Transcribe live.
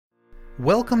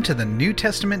Welcome to the New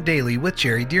Testament Daily with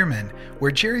Jerry Dearman,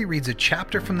 where Jerry reads a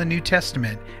chapter from the New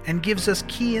Testament and gives us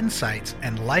key insights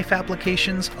and life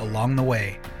applications along the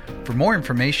way. For more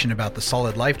information about the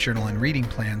Solid Life Journal and reading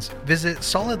plans, visit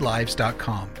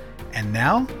solidlives.com. And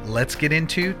now, let's get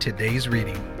into today's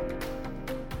reading.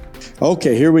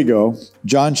 Okay, here we go.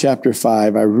 John chapter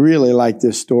 5. I really like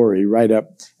this story right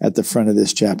up at the front of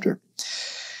this chapter.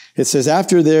 It says,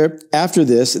 after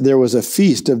this, there was a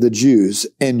feast of the Jews,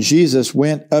 and Jesus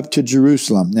went up to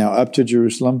Jerusalem. Now, up to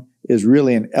Jerusalem is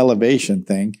really an elevation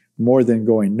thing, more than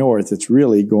going north. It's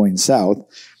really going south.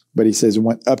 But he says it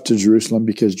went up to Jerusalem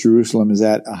because Jerusalem is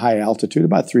at a high altitude,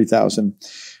 about 3,000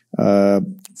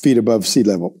 feet above sea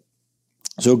level.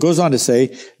 So it goes on to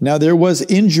say, now there was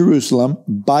in Jerusalem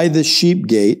by the sheep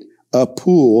gate a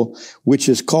pool, which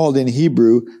is called in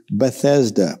Hebrew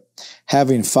Bethesda,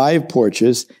 having 5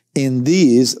 porches. In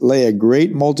these lay a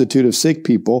great multitude of sick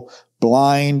people,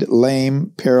 blind,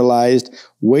 lame, paralyzed,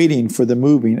 waiting for the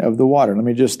moving of the water. Let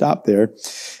me just stop there.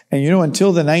 And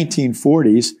until the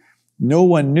 1940s, no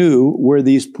one knew where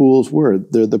these pools were.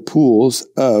 They're the pools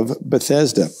of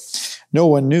Bethesda. No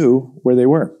one knew where they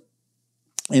were.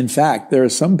 In fact, there are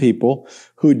some people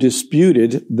who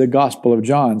disputed the Gospel of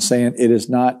John, saying it is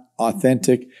not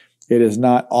authentic, it is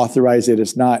not authorized, it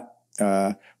is not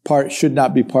should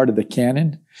not be part of the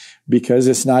canon because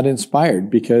it's not inspired,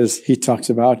 because he talks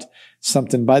about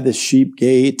something by the sheep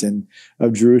gate and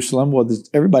of Jerusalem. Well,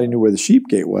 everybody knew where the sheep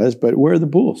gate was, but where are the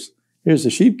pools? Here's the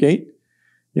sheep gate.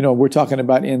 We're talking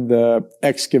about in the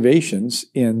excavations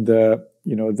in the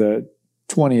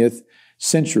 20th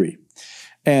century.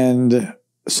 And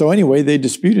so anyway, they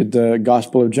disputed the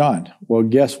Gospel of John. Well,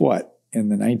 guess what? In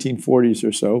the 1940s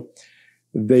or so,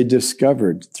 they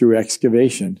discovered through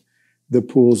excavation the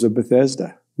pools of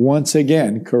Bethesda, once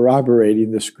again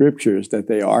corroborating the scriptures that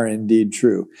they are indeed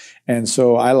true. And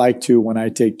so I like to, when I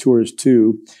take tours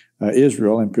to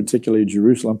Israel, and particularly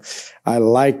Jerusalem, I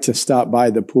like to stop by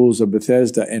the pools of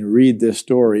Bethesda and read this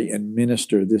story and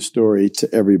minister this story to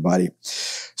everybody.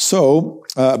 So,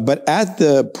 but at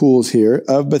the pools here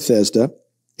of Bethesda,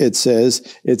 it says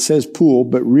pool,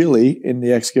 but really in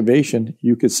the excavation,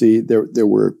 you could see there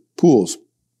were pools.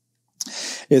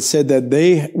 It said that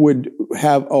they would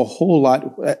have a whole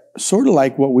lot, sort of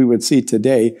like what we would see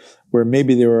today, where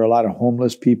maybe there were a lot of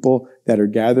homeless people that are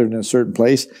gathered in a certain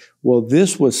place. Well,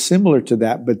 this was similar to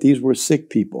that, but these were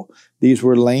sick people. These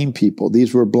were lame people.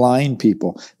 These were blind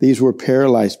people. These were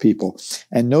paralyzed people.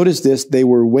 And notice this, they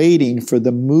were waiting for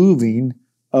the moving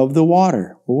of the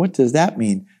water. Well, what does that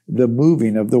mean? The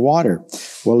moving of the water.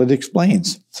 Well, it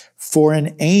explains. For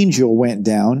an angel went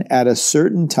down at a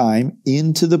certain time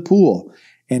into the pool.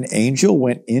 An angel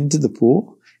went into the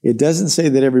pool. It doesn't say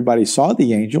that everybody saw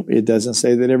the angel. It doesn't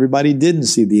say that everybody didn't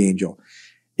see the angel.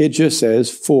 It just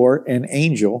says, for an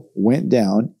angel went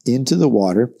down into the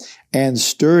water and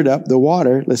stirred up the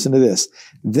water. Listen to this.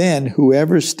 Then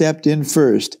whoever stepped in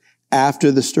first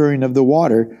after the stirring of the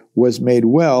water was made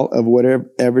well of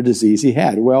whatever disease he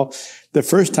had. Well, the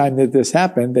first time that this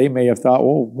happened, they may have thought,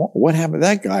 well, what happened to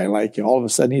that guy? Like all of a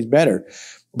sudden he's better.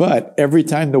 But every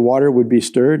time the water would be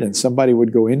stirred and somebody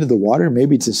would go into the water,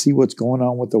 maybe to see what's going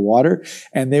on with the water,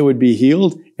 and they would be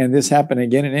healed. And this happened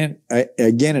again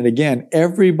and again.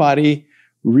 Everybody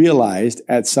realized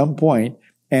at some point,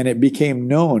 and it became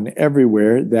known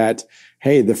everywhere that,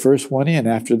 hey, the first one in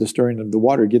after the stirring of the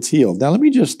water gets healed. Now, let me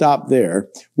just stop there.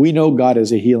 We know God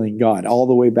is a healing God, all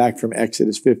the way back from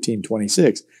Exodus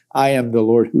 15:26. I am the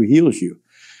Lord who heals you.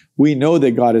 We know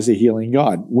that God is a healing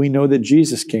God. We know that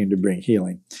Jesus came to bring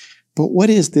healing. But what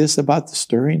is this about the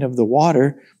stirring of the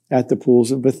water at the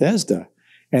pools of Bethesda?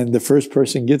 And the first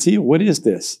person gets healed. What is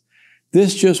this?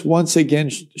 This just once again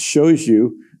shows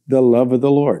you the love of the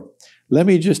Lord. Let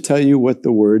me just tell you what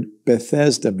the word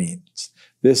Bethesda means.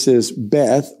 This is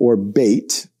Beth, or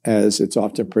Beit, as it's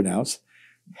often pronounced,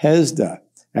 Hesda.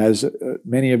 As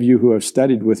many of you who have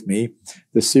studied with me,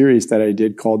 the series that I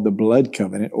did called The Blood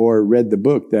Covenant, or read the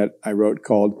book that I wrote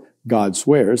called God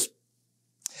Swears,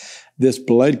 this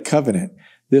blood covenant,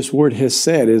 this word hesed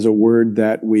is a word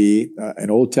that an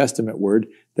Old Testament word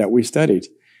that we studied.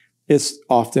 It's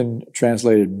often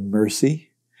translated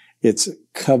mercy. It's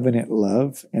covenant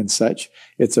love and such.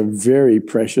 It's a very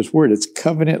precious word. It's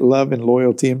covenant love and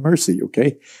loyalty and mercy,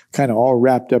 okay? Kind of all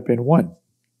wrapped up in one.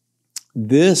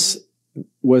 This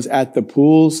was at the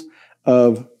pools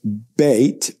of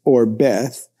Beit, or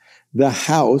Beth, the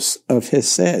house of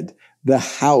Hesed, the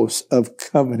house of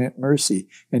covenant mercy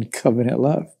and covenant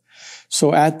love.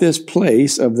 So at this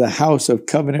place of the house of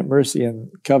covenant mercy and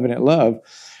covenant love,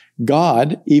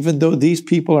 God, even though these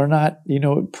people are not,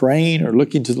 praying or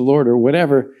looking to the Lord or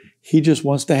whatever, He just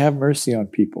wants to have mercy on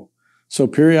people. So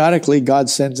periodically, God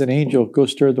sends an angel, go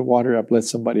stir the water up, let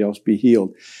somebody else be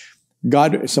healed.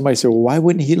 Somebody said, well, why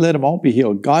wouldn't he let them all be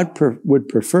healed? God would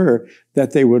prefer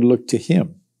that they would look to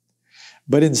him.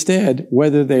 But instead,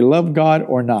 whether they love God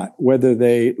or not, whether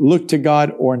they look to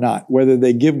God or not, whether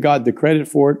they give God the credit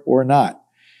for it or not,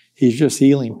 he's just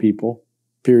healing people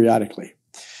periodically.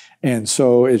 And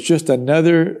so it's just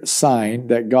another sign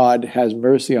that God has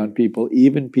mercy on people,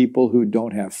 even people who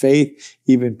don't have faith,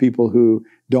 even people who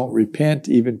don't repent,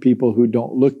 even people who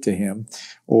don't look to him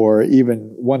or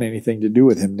even want anything to do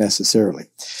with him necessarily.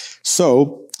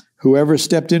 So whoever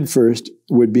stepped in first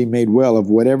would be made well of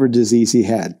whatever disease he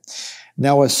had.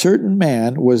 Now a certain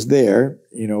man was there,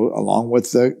 along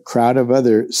with the crowd of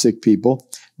other sick people.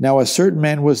 Now a certain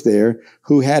man was there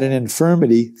who had an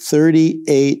infirmity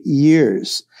 38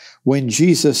 years. When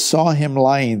Jesus saw him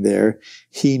lying there,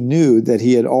 he knew that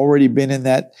he had already been in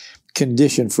that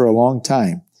condition for a long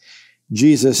time.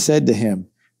 Jesus said to him,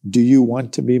 do you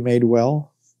want to be made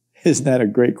well? Isn't that a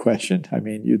great question? I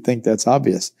mean, you'd think that's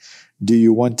obvious. Do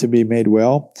you want to be made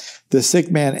well? The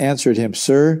sick man answered him,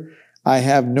 Sir, I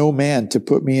have no man to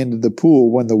put me into the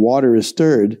pool when the water is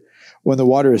stirred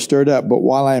up, but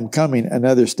while I am coming,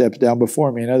 another steps down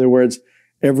before me. In other words,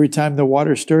 every time the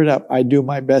water stirred up, I do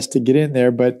my best to get in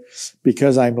there, but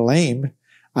because I'm lame,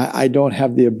 I don't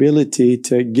have the ability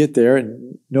to get there,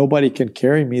 and nobody can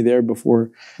carry me there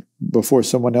before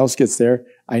someone else gets there.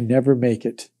 I never make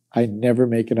it. I never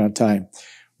make it on time.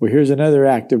 Well, here's another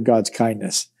act of God's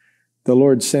kindness. The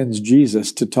Lord sends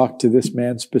Jesus to talk to this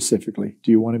man specifically. Do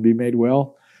you want to be made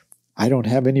well? I don't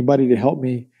have anybody to help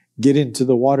me get into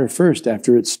the water first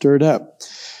after it's stirred up.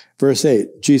 Verse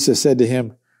 8, Jesus said to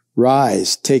him,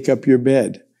 Rise, take up your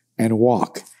bed and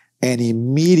walk. And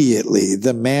immediately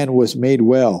the man was made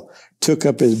well, took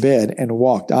up his bed and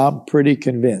walked. I'm pretty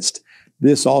convinced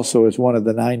this also is one of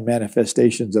the 9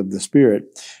 manifestations of the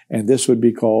Spirit, and this would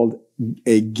be called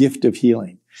a gift of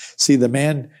healing. See, the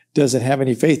man doesn't have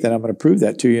any faith, and I'm going to prove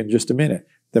that to you in just a minute.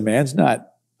 The man's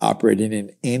not operating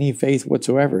in any faith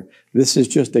whatsoever. This is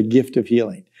just a gift of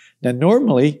healing. Now,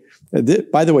 normally,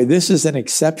 by the way, this is an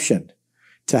exception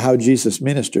to how Jesus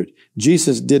ministered.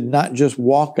 Jesus did not just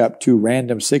walk up to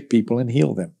random sick people and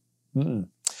heal them.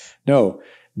 No,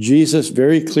 Jesus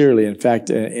very clearly, in fact,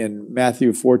 in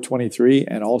Matthew 4:23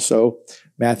 and also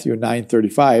Matthew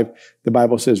 9:35, the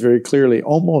Bible says very clearly,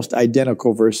 almost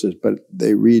identical verses, but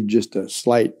they read just a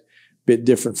slight bit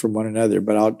different from one another.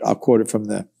 But I'll quote it from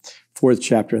the 4th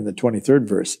chapter in the 23rd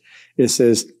verse. It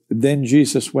says, Then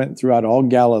Jesus went throughout all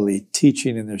Galilee,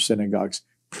 teaching in their synagogues,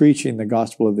 preaching the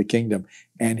gospel of the kingdom,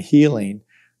 and healing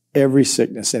every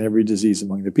sickness and every disease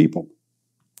among the people,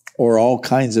 or all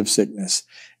kinds of sickness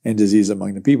and disease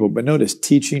among the people. But notice,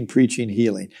 teaching, preaching,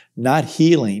 healing. Not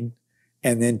healing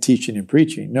and then teaching and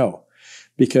preaching. No,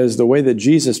 because the way that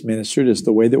Jesus ministered is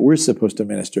the way that we're supposed to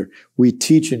minister. We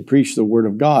teach and preach the word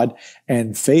of God,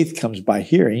 and faith comes by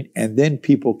hearing, and then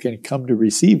people can come to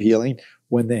receive healing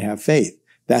when they have faith.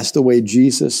 That's the way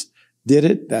Jesus did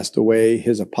it. That's the way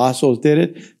his apostles did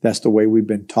it. That's the way we've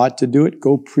been taught to do it.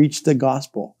 Go preach the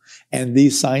gospel, and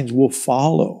these signs will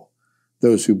follow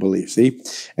those who believe. See?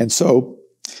 And so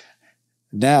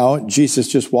now Jesus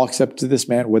just walks up to this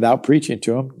man without preaching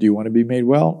to him. Do you want to be made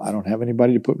well? I don't have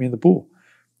anybody to put me in the pool.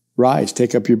 Rise,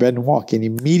 take up your bed and walk. And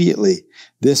immediately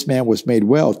this man was made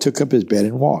well, took up his bed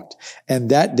and walked. And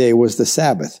that day was the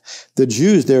Sabbath. The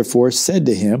Jews therefore said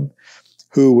to him,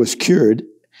 who was cured,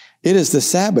 It is the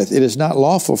Sabbath. It is not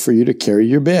lawful for you to carry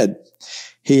your bed.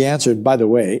 He answered, by the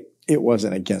way, it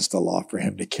wasn't against the law for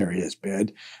him to carry his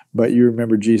bed, but you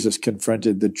remember Jesus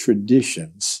confronted the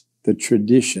traditions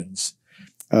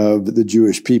of the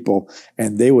Jewish people,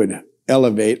 and they would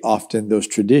elevate often those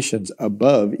traditions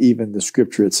above even the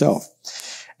scripture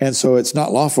itself. And so it's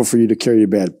not lawful for you to carry your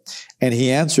bed. And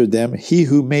he answered them, He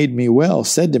who made me well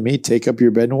said to me, Take up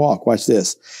your bed and walk. Watch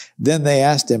this. Then they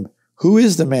asked him, Who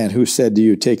is the man who said to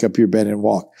you, Take up your bed and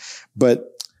walk? But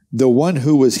the one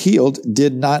who was healed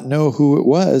did not know who it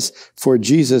was, for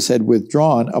Jesus had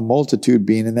withdrawn, a multitude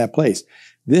being in that place.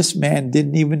 This man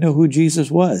didn't even know who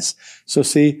Jesus was. So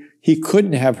see, he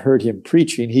couldn't have heard him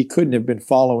preaching. He couldn't have been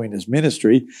following his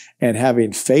ministry and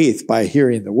having faith by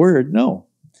hearing the word. No,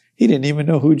 he didn't even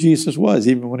know who Jesus was,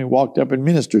 even when he walked up and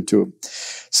ministered to him.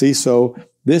 See, so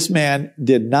this man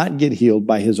did not get healed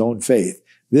by his own faith.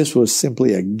 This was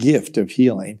simply a gift of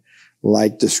healing,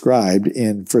 like described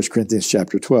in 1 Corinthians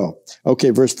chapter 12. Okay,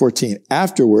 verse 14.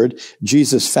 Afterward,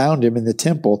 Jesus found him in the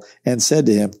temple and said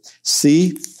to him,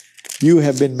 See, you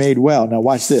have been made well. Now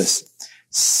watch this.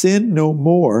 Sin no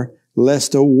more,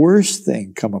 lest a worse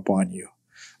thing come upon you.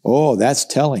 Oh, that's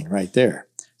telling right there.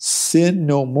 sin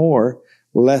no more,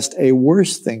 lest a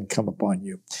worse thing come upon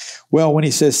you. Well, when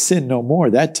he says sin no more,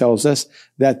 that tells us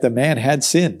that the man had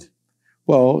sinned.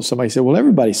 Well, somebody said, well,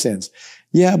 everybody sins.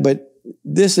 Yeah, but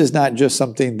this is not just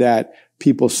something that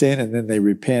people sin and then they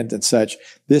repent and such.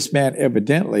 This man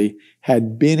evidently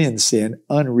had been in sin,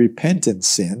 unrepentant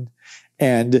sin.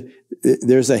 And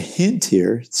there's a hint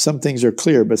here. Some things are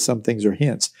clear, but some things are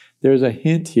hints. There's a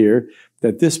hint here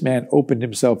that this man opened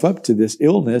himself up to this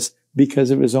illness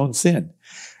because of his own sin.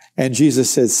 And Jesus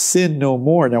says, sin no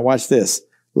more. Now watch this.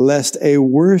 Lest a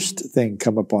worst thing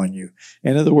come upon you.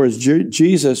 In other words,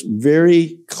 Jesus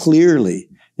very clearly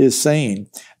is saying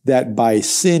that by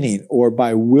sinning or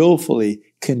by willfully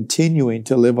continuing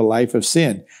to live a life of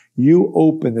sin, you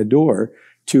open the door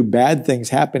to bad things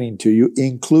happening to you,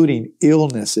 including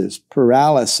illnesses,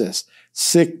 paralysis,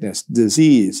 sickness,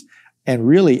 disease, and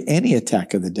really any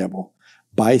attack of the devil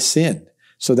by sin.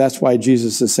 So that's why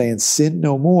Jesus is saying, sin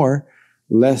no more,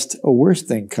 lest a worse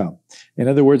thing come. In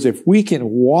other words, if we can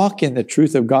walk in the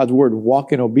truth of God's word,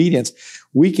 walk in obedience,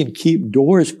 we can keep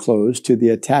doors closed to the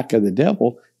attack of the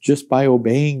devil just by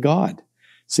obeying God.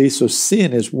 See, so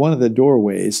sin is one of the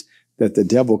doorways that the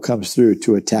devil comes through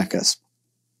to attack us.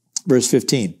 Verse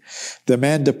 15, the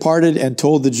man departed and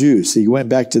told the Jews, he went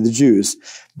back to the Jews,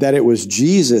 that it was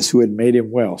Jesus who had made him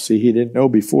well. See, he didn't know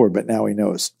before, but now he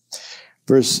knows.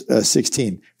 Verse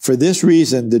 16, for this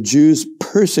reason the Jews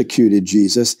persecuted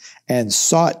Jesus and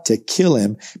sought to kill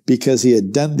him because he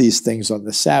had done these things on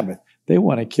the Sabbath. They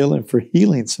want to kill him for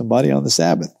healing somebody on the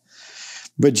Sabbath.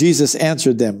 But Jesus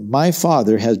answered them, my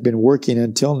Father has been working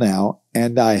until now,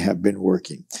 and I have been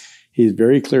working. He's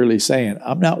very clearly saying,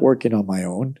 I'm not working on my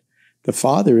own. The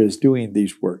Father is doing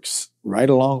these works right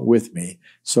along with me.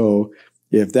 So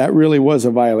if that really was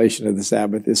a violation of the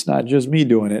Sabbath, it's not just me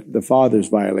doing it. The Father's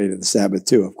violated the Sabbath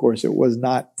too. Of course, it was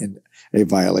not a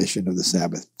violation of the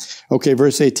Sabbath. Okay,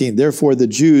 verse 18. Therefore, the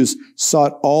Jews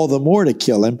sought all the more to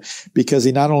kill him because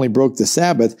he not only broke the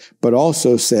Sabbath, but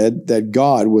also said that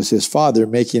God was his Father,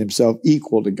 making himself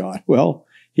equal to God. Well,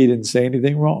 he didn't say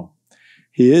anything wrong.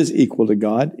 He is equal to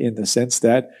God in the sense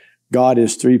that God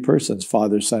is three persons,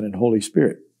 Father, Son, and Holy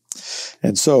Spirit.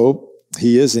 And so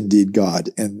he is indeed God.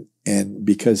 And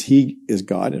because he is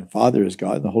God and Father is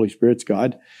God and the Holy Spirit's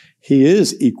God, he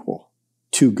is equal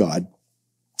to God,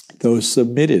 those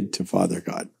submitted to Father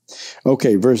God.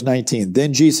 Okay, verse 19.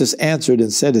 Then Jesus answered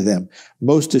and said to them,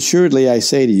 most assuredly I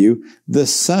say to you, the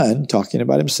Son, talking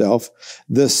about himself,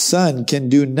 the Son can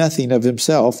do nothing of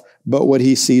himself but what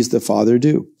he sees the Father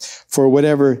do. For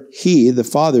whatever he, the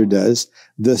Father, does,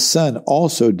 the Son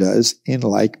also does in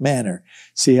like manner.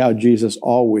 See how Jesus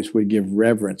always would give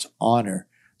reverence, honor,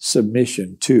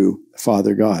 submission to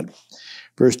Father God.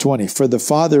 Verse 20, for the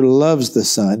Father loves the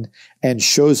Son and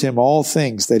shows him all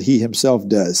things that he himself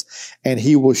does, and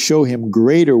he will show him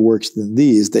greater works than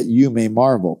these, that you may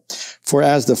marvel. For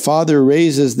as the Father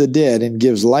raises the dead and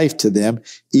gives life to them,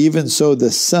 even so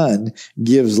the Son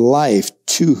gives life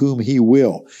to whom he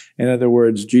will. In other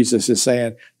words, Jesus is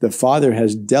saying, the Father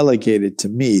has delegated to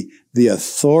me the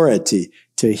authority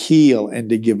to heal and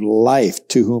to give life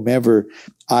to whomever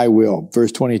I will.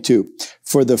 Verse 22,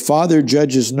 for the Father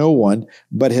judges no one,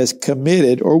 but has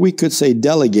committed, or we could say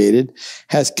delegated,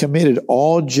 has committed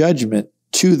all judgment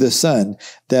to the Son,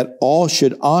 that all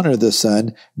should honor the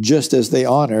Son just as they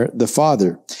honor the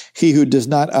Father. He who does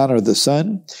not honor the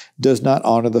Son does not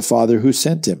honor the Father who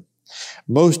sent him.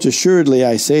 Most assuredly,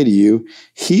 I say to you,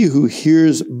 he who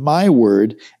hears my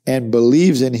word and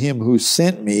believes in him who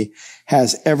sent me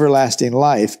has everlasting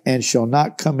life and shall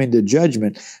not come into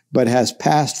judgment, but has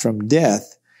passed from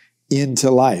death into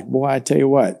life. Boy, I tell you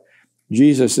what,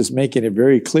 Jesus is making it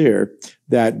very clear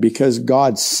that because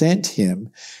God sent him,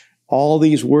 all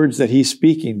these words that he's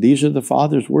speaking, these are the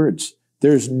Father's words.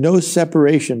 There's no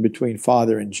separation between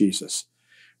Father and Jesus.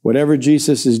 Whatever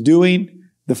Jesus is doing,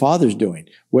 the Father's doing.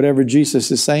 Whatever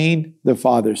Jesus is saying, the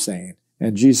Father's saying.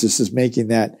 And Jesus is making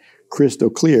that crystal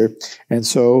clear. And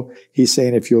so he's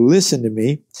saying, if you'll listen to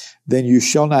me, then you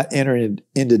shall not enter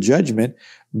into judgment,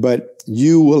 but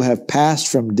you will have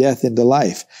passed from death into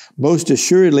life. Most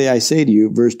assuredly, I say to you,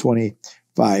 verse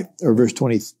 25, or verse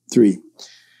 23,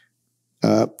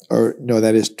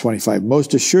 that is 25.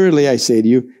 Most assuredly, I say to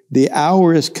you, the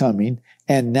hour is coming,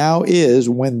 and now is,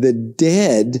 when the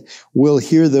dead will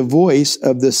hear the voice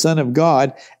of the Son of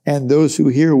God, and those who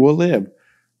hear will live.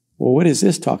 Well, what is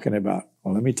this talking about?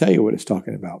 Well, let me tell you what it's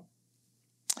talking about.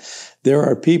 There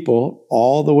are people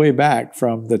all the way back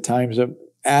from the times of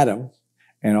Adam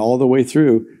and all the way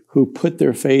through who put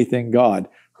their faith in God,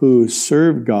 who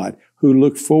served God, who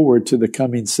looked forward to the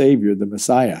coming Savior, the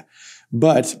Messiah.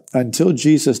 But until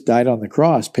Jesus died on the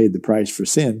cross, paid the price for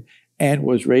sin, and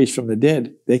was raised from the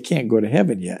dead, they can't go to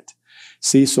heaven yet.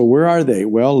 See, so where are they?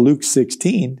 Well, Luke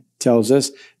 16 tells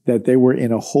us that they were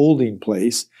in a holding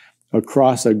place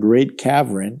across a great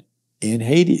cavern in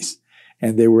Hades.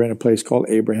 And they were in a place called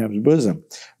Abraham's bosom.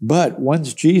 But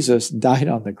once Jesus died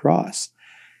on the cross,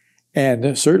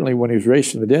 and certainly when he was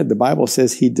raised from the dead, the Bible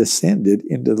says he descended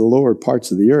into the lower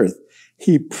parts of the earth.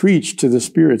 He preached to the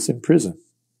spirits in prison.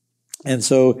 And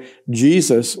so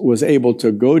Jesus was able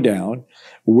to go down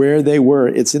where they were.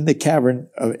 It's in the cavern.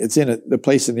 It's in the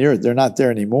place in the earth. They're not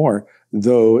there anymore,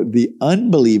 though the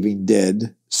unbelieving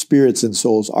dead spirits and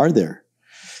souls are there.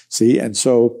 See, and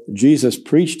so Jesus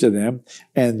preached to them,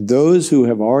 and those who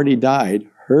have already died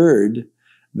heard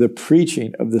the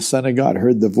preaching of the Son of God,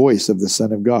 heard the voice of the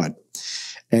Son of God.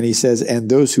 And he says, and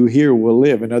those who hear will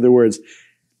live. In other words,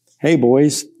 hey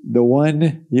boys, the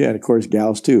one, yeah, and of course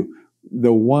gals too,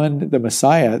 the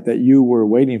Messiah that you were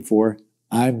waiting for,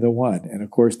 I'm the one. And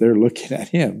of course they're looking at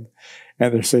him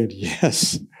and they're saying,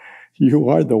 yes, you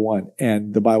are the one.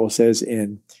 And the Bible says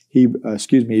in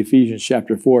Ephesians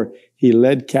chapter 4, he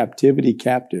led captivity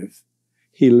captive.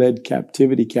 He led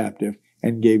captivity captive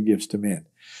and gave gifts to men.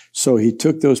 So he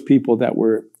took those people that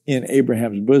were in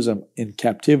Abraham's bosom in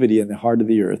captivity in the heart of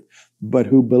the earth, but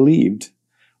who believed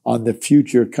on the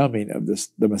future coming of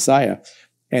the Messiah,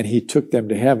 and he took them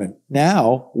to heaven.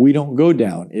 Now we don't go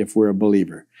down if we're a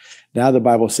believer. Now the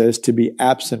Bible says to be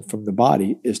absent from the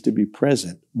body is to be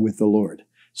present with the Lord.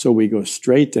 So we go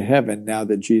straight to heaven now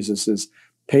that Jesus has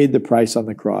paid the price on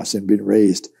the cross and been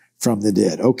raised from the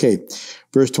dead. Okay,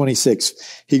 verse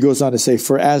 26, he goes on to say,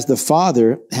 for as the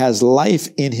Father has life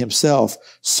in himself,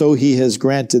 so he has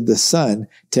granted the Son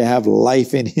to have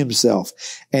life in himself.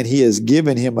 And he has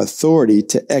given him authority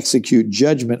to execute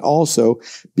judgment also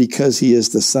because he is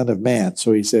the Son of Man.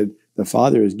 So he said, the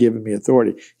Father has given me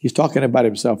authority. He's talking about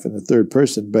himself in the third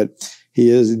person, but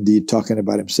he is indeed talking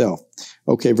about himself.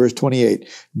 Okay, verse 28,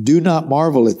 do not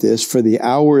marvel at this, for the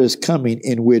hour is coming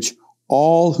in which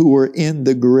all who are in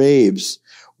the graves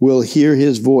will hear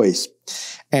his voice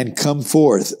and come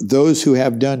forth, those who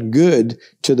have done good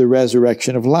to the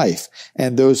resurrection of life,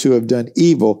 and those who have done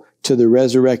evil to the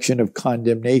resurrection of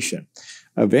condemnation.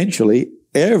 Eventually,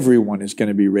 everyone is going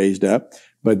to be raised up,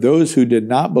 but those who did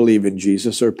not believe in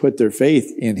Jesus or put their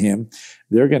faith in him,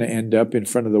 they're going to end up in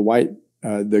front of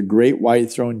the great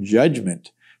white throne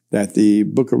judgment that the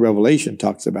book of Revelation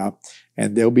talks about,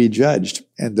 and they'll be judged.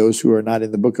 And those who are not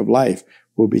in the book of life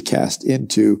will be cast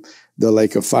into the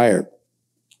lake of fire.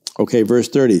 Okay, verse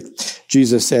 30.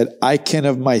 Jesus said, I can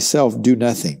of myself do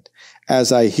nothing.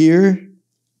 As I hear,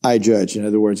 I judge. In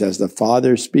other words, as the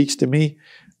Father speaks to me,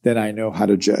 then I know how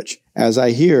to judge. As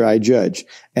I hear, I judge.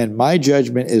 And my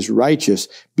judgment is righteous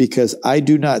because I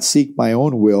do not seek my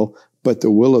own will, but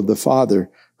the will of the Father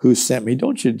who sent me.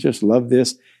 Don't you just love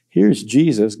this? Here's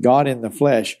Jesus, God in the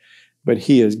flesh, but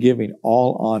he is giving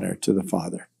all honor to the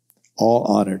Father. All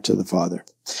honor to the Father.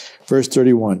 Verse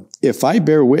 31, if I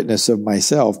bear witness of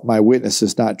myself, my witness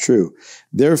is not true.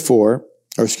 There is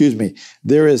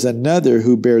another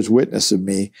who bears witness of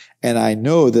me, and I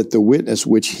know that the witness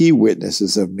which he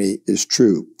witnesses of me is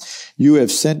true. You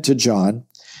have sent to John,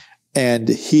 and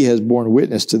he has borne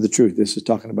witness to the truth. This is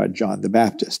talking about John the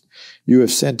Baptist. You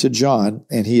have sent to John,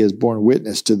 and he has borne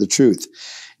witness to the truth.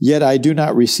 Yet I do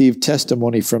not receive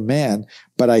testimony from man,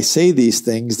 but I say these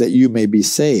things that you may be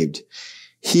saved.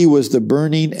 He was the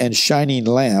burning and shining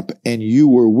lamp, and you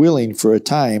were willing for a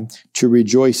time to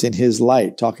rejoice in his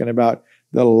light. Talking about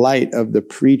the light of the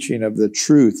preaching of the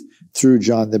truth through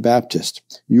John the Baptist.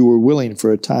 You were willing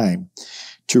for a time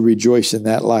to rejoice in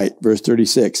that light. Verse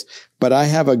 36, but I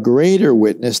have a greater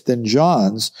witness than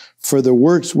John's for the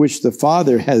works which the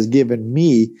Father has given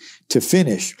me to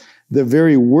finish. The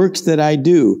very works that I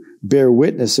do bear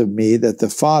witness of me that the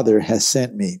Father has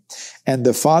sent me. And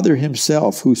the Father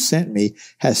himself who sent me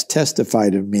has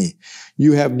testified of me.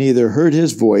 You have neither heard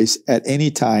his voice at any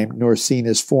time nor seen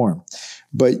his form.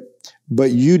 But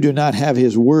you do not have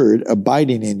his word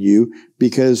abiding in you,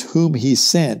 because whom he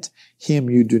sent, him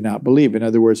you do not believe. In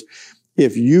other words,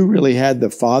 if you really had the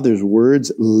Father's words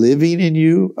living in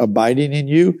you, abiding in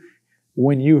you,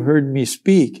 when you heard me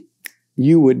speak,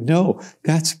 you would know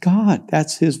that's God.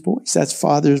 That's his voice. That's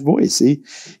Father's voice. See,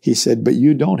 he said, but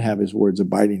you don't have his words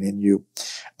abiding in you.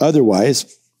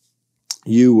 Otherwise,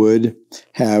 you would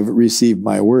have received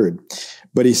my word.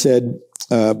 But he said,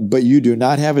 but you do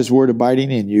not have his word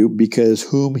abiding in you, because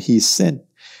whom he sent,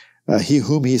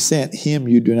 him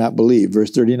you do not believe. Verse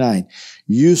 39,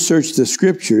 you search the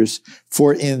scriptures,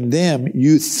 for in them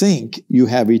you think you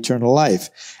have eternal life.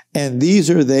 And these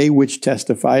are they which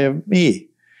testify of me.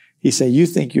 He said, you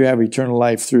think you have eternal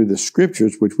life through the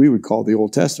scriptures, which we would call the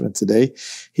Old Testament today.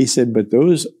 He said, but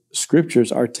those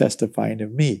scriptures are testifying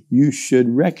of me. You should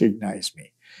recognize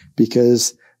me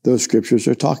because those scriptures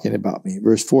are talking about me.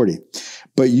 Verse 40,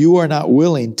 but you are not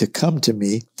willing to come to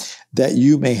me that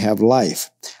you may have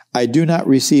life. I do not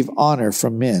receive honor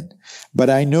from men, but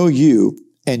I know you,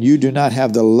 and you do not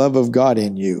have the love of God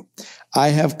in you. I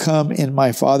have come in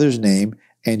my Father's name,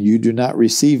 and you do not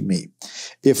receive me.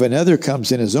 If another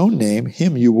comes in his own name,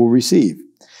 him you will receive.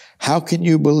 How can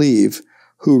you believe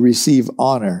who receive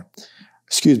honor?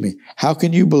 How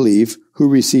can you believe who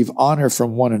receive honor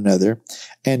from one another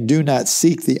and do not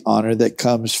seek the honor that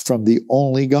comes from the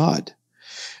only God?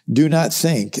 Do not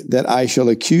think that I shall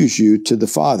accuse you to the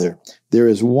Father. There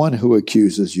is one who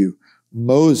accuses you,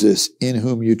 Moses, in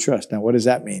whom you trust. Now, what does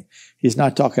that mean? He's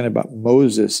not talking about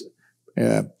Moses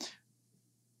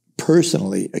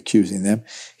personally accusing them.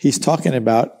 He's talking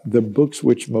about the books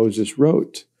which Moses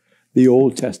wrote, the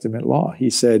Old Testament law. He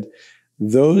said,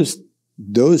 those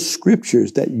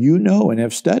scriptures that you know and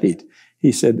have studied,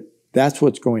 he said, that's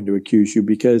what's going to accuse you,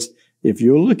 because if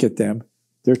you look at them,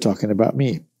 they're talking about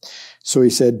me. So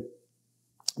he said,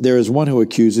 there is one who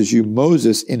accuses you,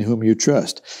 Moses, in whom you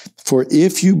trust. For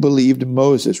if you believed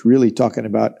Moses, really talking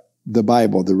about the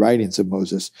Bible, the writings of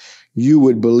Moses, you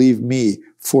would believe me,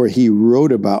 for he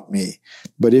wrote about me.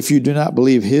 But if you do not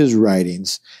believe his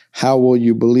writings, how will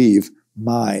you believe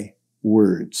my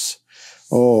words?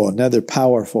 Oh, another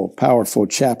powerful, powerful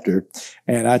chapter.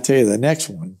 And I tell you, the next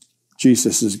one,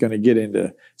 Jesus is going to get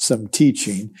into some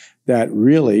teaching that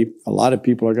really a lot of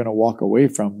people are going to walk away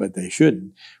from, but they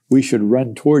shouldn't. We should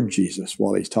run toward Jesus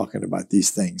while he's talking about these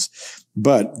things.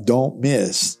 But don't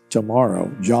miss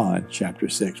tomorrow, John chapter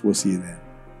 6. We'll see you then.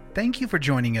 Thank you for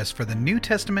joining us for the New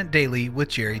Testament Daily with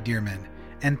Jerry Dearman.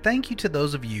 And thank you to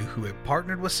those of you who have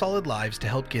partnered with Solid Lives to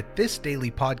help get this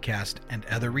daily podcast and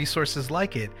other resources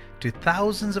like it to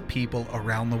thousands of people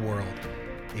around the world.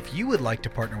 If you would like to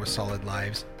partner with Solid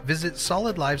Lives, visit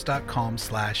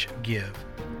solidlives.com/give.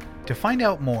 To find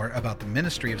out more about the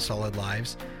ministry of Solid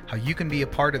Lives, how you can be a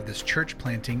part of this church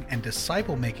planting and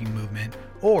disciple-making movement,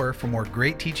 or for more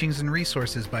great teachings and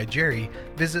resources by Jerry,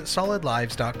 visit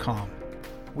solidlives.com.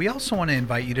 We also want to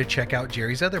invite you to check out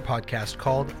Jerry's other podcast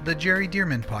called The Jerry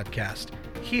Dearman Podcast.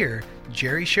 Here,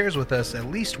 Jerry shares with us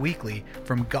at least weekly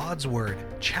from God's Word,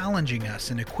 challenging us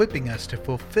and equipping us to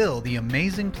fulfill the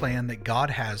amazing plan that God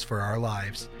has for our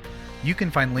lives. You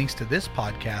can find links to this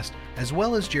podcast as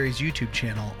well as Jerry's YouTube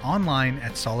channel online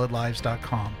at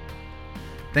solidlives.com.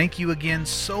 Thank you again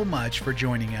so much for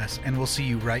joining us, and we'll see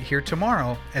you right here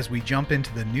tomorrow as we jump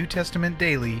into the New Testament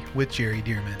Daily with Jerry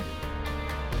Dearman.